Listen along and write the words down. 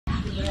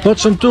Bought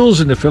some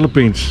tools in the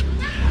Philippines.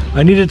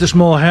 I needed a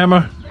small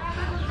hammer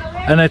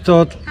and I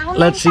thought,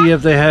 let's see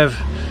if they have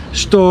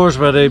stores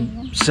where they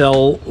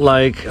sell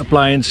like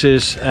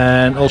appliances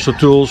and also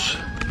tools.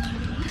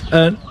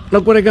 And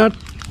look what I got.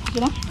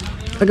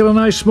 I got a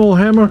nice small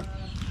hammer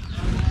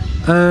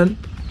and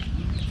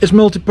it's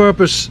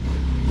multi-purpose.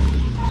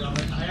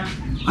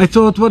 I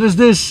thought, what is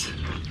this?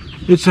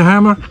 It's a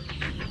hammer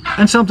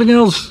and something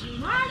else.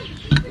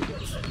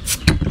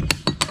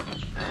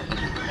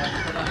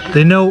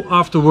 They know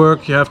after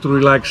work you have to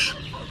relax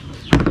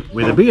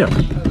with a beer.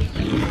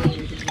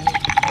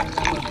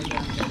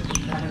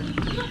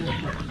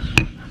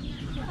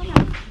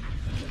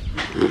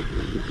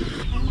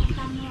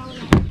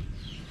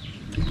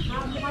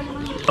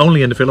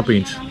 Only in the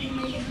Philippines.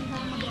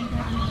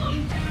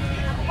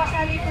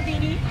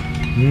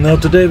 Now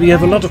today we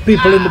have a lot of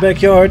people in the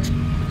backyard.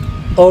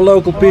 All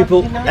local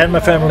people and my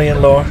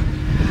family-in-law.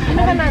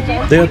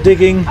 They are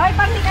digging.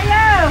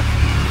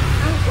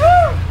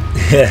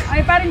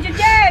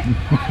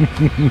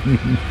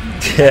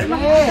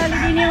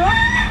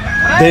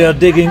 They are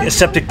digging a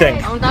septic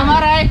tank.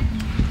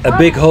 A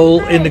big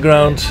hole in the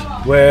ground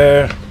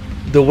where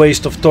the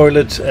waste of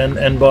toilet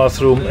and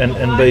bathroom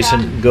and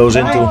basin goes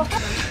into.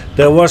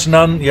 There was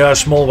none, yeah, a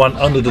small one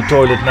under the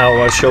toilet. Now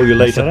I'll show you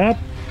later.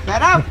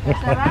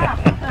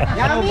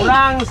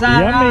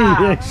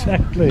 Yummy,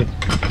 exactly.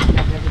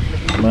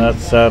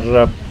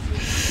 Masarap.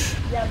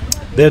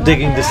 They're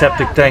digging the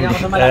septic tank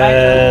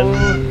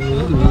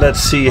and let's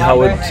see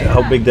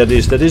how big that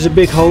is. That is a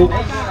big hole.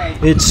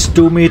 It's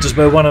 2 meters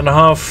by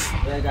 1.5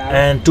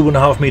 and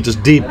 2.5 meters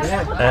deep.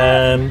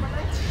 And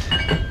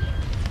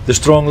the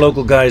strong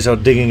local guys are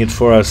digging it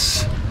for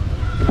us.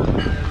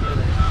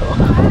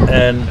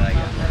 And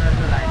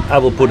I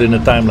will put in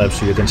a time lapse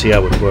so you can see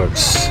how it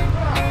works.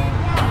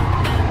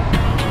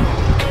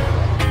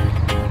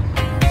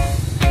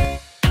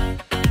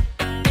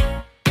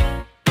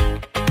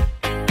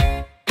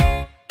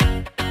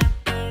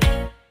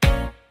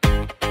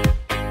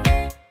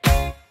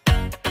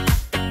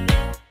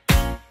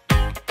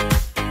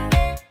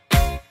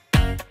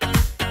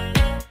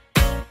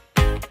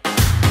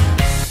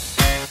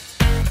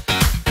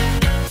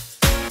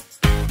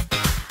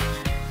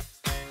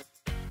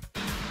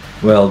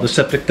 Well, the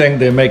septic tank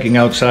they're making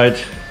outside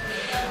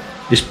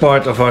is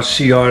part of our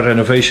CR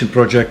renovation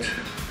project,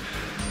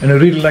 and I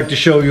really like to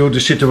show you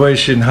the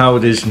situation how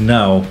it is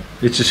now.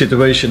 It's a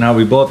situation how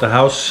we bought the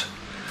house,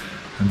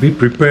 and be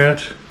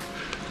prepared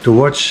to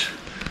watch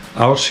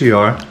our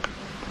CR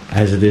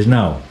as it is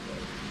now.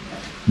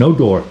 No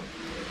door,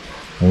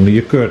 only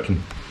a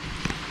curtain.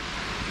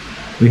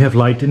 We have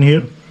light in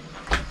here.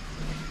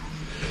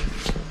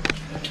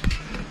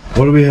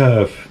 What do we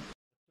have?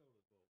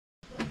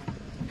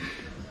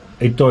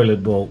 A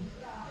toilet bowl.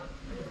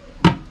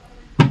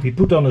 We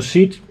put on a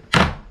seat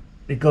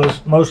because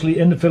mostly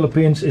in the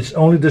Philippines it's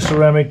only the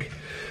ceramic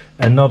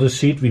and not a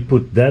seat. We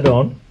put that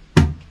on.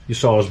 You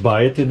saw us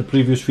buy it in the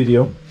previous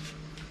video.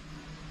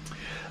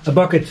 A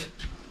bucket,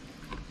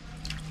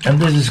 and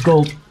this is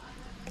called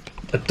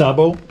a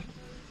tabo.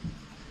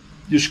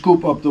 You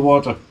scoop up the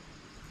water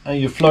and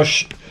you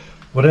flush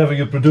whatever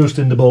you produced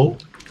in the bowl.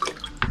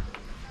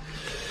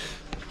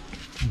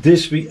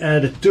 This we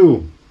added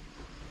to.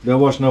 There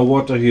was no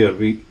water here.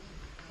 We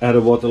had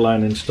a water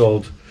line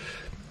installed,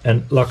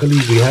 and luckily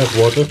we have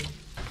water,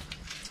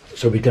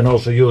 so we can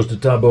also use the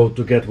tabo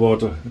to get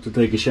water to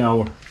take a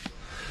shower.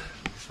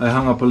 I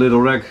hung up a little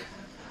rack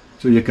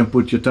so you can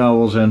put your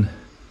towels and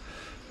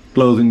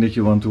clothing that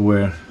you want to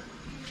wear.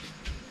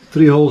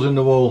 3 holes in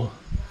the wall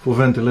for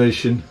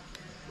ventilation.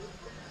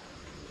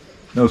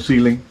 No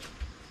ceiling.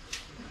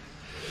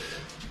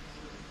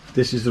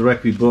 This is the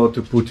rack we bought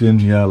to put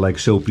in, yeah, like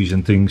soapies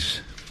and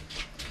things.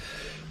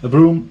 A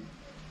broom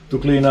to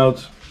clean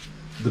out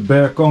the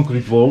bare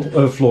concrete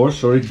floor,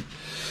 sorry.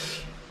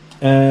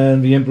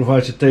 And we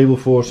improvised a table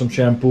for some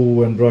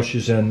shampoo and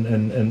brushes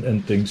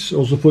and things.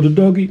 Also for the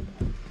doggy.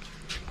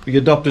 We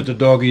adopted a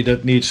doggy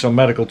that needs some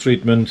medical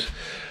treatment,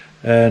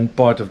 and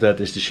part of that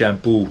is the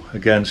shampoo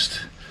against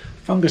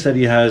fungus that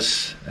he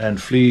has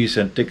and fleas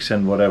and ticks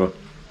and whatever.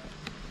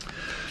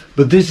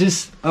 But this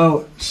is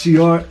our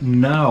CR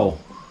now.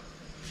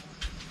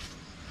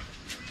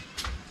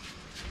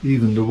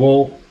 Even the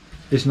wall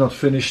is not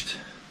finished.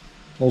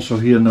 Also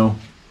here no.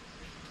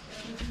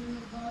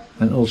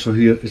 And also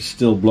here it's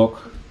still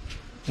block.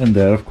 And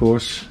there of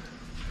course.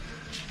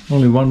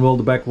 Only one wall,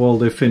 the back wall,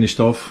 they finished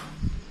off.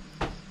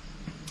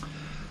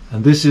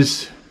 And this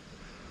is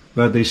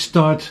where they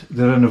start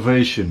the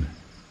renovation.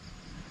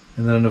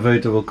 And the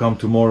renovator will come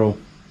tomorrow.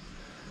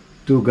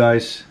 2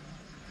 guys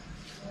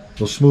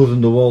will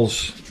smoothen the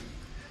walls,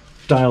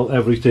 tile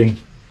everything,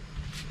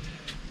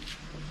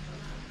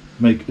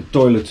 make a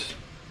toilet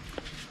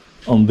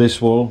on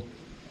this wall,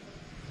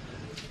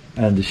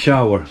 and the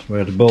shower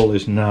where the bowl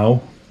is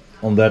now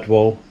on that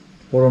wall,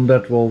 or on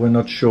that wall, we're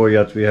not sure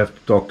yet. We have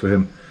to talk to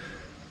him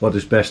what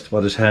is best,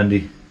 what is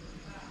handy.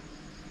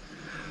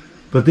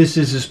 But this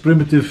is as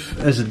primitive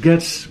as it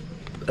gets,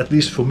 at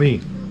least for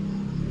me.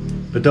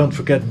 But don't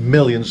forget,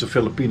 millions of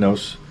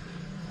Filipinos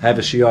have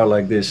a CR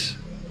like this.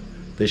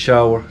 They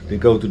shower, they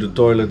go to the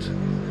toilet,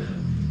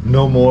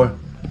 no more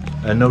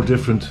and no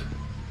different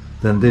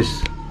than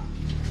this.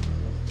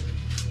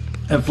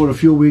 And for a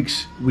few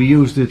weeks we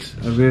used it.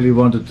 I really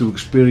wanted to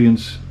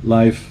experience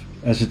life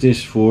as it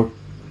is for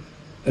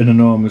an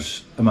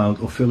enormous amount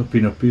of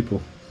Filipino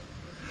people.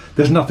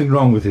 There's nothing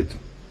wrong with it.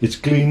 It's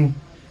clean,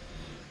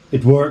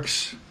 it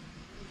works,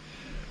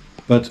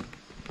 but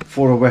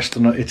for a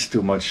Westerner it's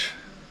too much.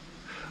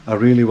 I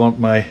really want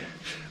my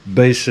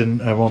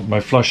basin, I want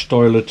my flush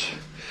toilet,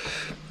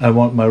 I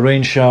want my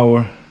rain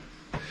shower.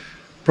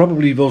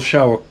 Probably will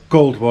shower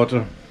cold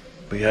water,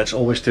 but yeah, it's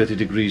always 30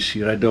 degrees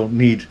here. I don't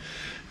need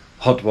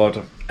hot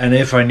water, and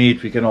if I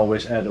need, we can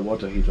always add a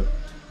water heater.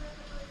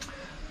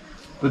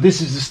 But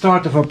this is the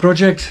start of our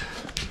project.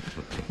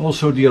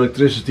 Also the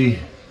electricity,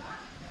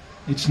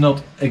 it's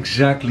not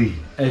exactly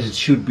as it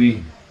should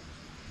be.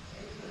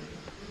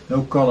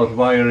 No colored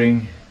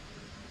wiring,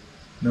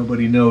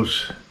 nobody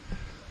knows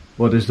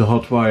what is the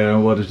hot wire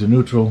and what is the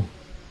neutral,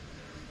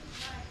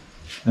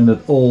 and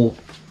that all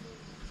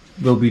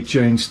will be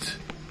changed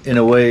in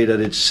a way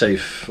that it's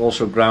safe.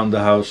 Also ground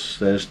the house.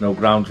 There's no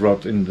ground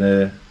rod in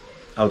the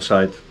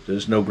outside,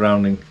 there's no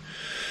grounding,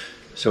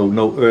 so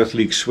no earth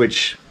leak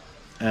switch,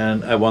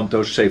 and I want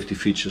those safety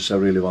features. I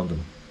really want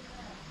them.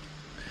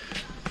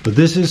 But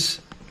this is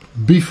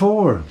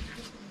before,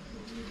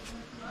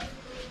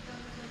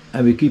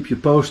 and we keep you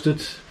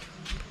posted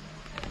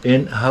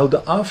in how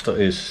the after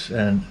is,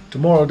 and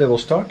tomorrow they will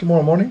start,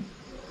 tomorrow morning,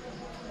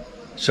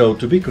 so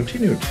to be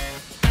continued.